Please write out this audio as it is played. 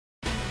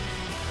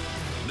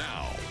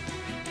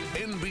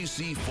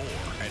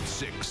NBC4 at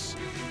 6.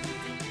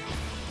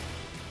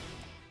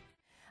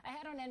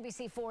 Ahead on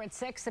NBC4 at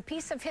 6, a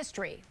piece of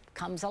history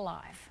comes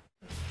alive.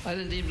 I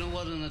didn't even know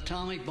what an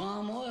atomic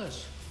bomb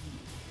was.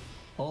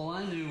 All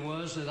I knew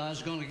was that I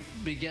was going to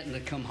be getting to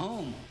come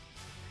home.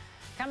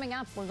 Coming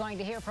up, we're going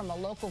to hear from a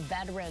local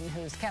veteran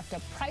who's kept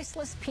a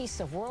priceless piece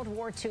of World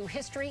War II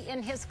history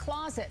in his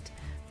closet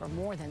for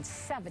more than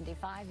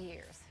 75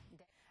 years.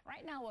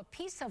 Right now, a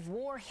piece of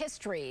war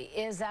history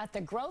is at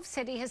the Grove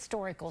City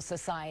Historical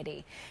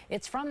Society.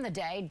 It's from the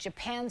day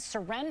Japan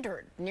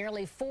surrendered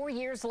nearly 4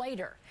 years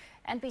later.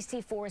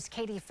 NBC4's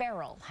Katie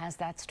Farrell has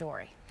that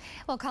story.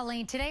 Well,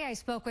 Colleen, today I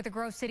spoke with a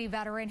Grove City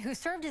veteran who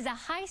served as a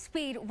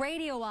high-speed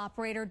radio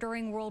operator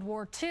during World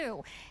War II.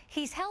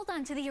 He's held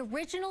onto the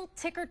original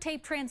ticker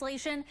tape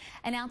translation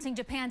announcing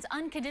Japan's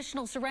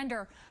unconditional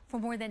surrender for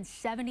more than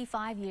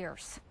 75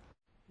 years.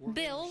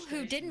 Bill,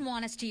 who didn't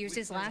want us to use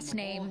his last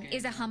name,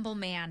 is a humble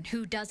man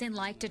who doesn't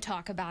like to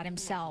talk about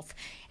himself.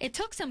 It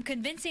took some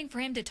convincing for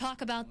him to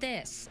talk about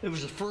this. It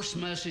was the first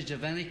message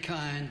of any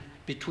kind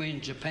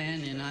between Japan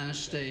and the United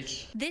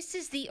States. This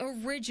is the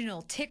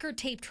original ticker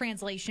tape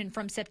translation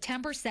from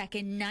September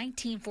 2nd,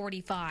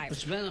 1945.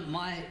 It's been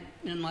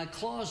in my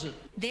closet.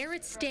 There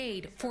it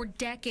stayed for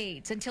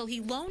decades until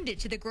he loaned it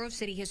to the Grove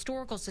City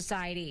Historical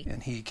Society.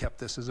 And he kept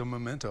this as a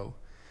memento,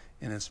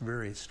 and it's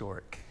very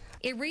historic.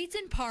 It reads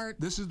in part,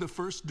 "This is the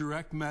first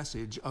direct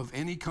message of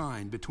any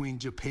kind between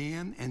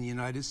Japan and the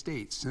United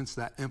States since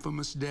that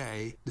infamous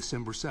day,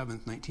 December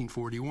 7th,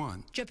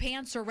 1941.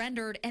 Japan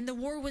surrendered and the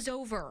war was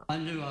over. I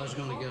knew I was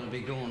going to be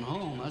going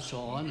home. That's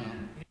all I know."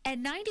 At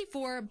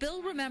 94,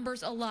 Bill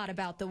remembers a lot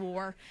about the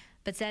war,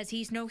 but says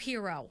he's no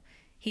hero.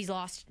 He's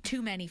lost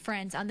too many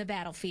friends on the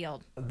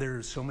battlefield.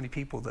 There's so many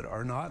people that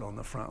are not on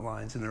the front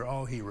lines, and they're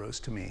all heroes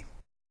to me.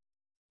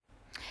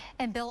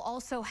 And Bill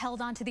also held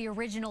on to the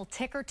original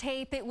ticker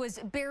tape. It was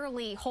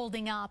barely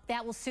holding up.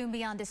 That will soon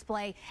be on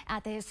display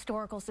at the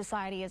Historical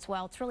Society as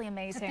well. It's really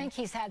amazing. I think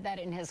he's had that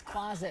in his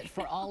closet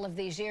for all of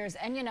these years.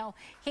 And, you know,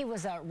 he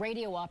was a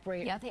radio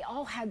operator. Yep. They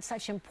all had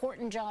such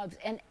important jobs.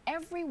 And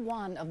every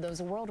one of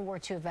those World War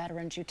II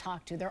veterans you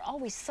talk to, they're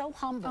always so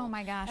humble. Oh,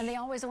 my gosh. And they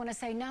always want to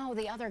say, no,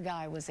 the other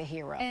guy was a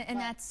hero. And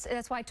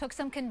that's why it took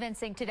some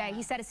convincing today. Yeah.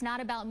 He said, it's not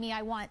about me.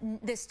 I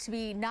want this to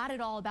be not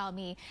at all about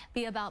me,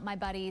 be about my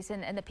buddies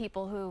and the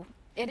people who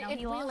It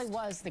really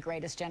was the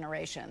greatest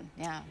generation.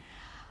 Yeah.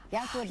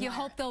 Yeah. You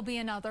hope there'll be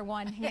another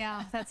one.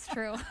 Yeah, that's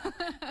true.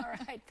 All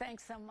right.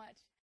 Thanks so much.